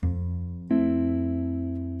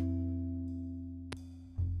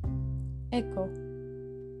Echo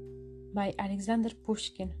by Alexander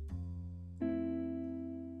Pushkin.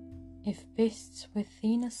 If beasts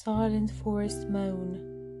within a silent forest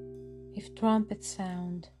moan, if trumpets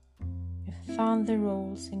sound, if thunder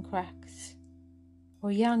rolls and cracks,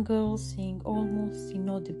 or young girls sing almost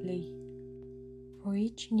inaudibly, for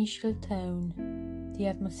each initial tone the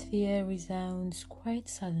atmosphere resounds quite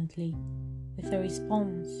suddenly with a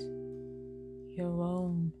response, your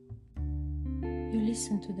own. You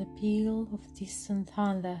listen to the peal of distant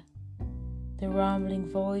thunder, the rumbling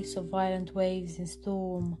voice of violent waves in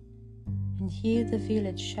storm, and hear the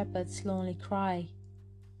village shepherd's lonely cry.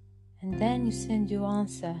 And then you send your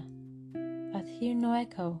answer, but hear no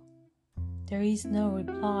echo, there is no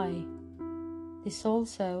reply. This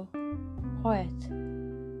also, poet,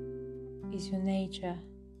 is your nature.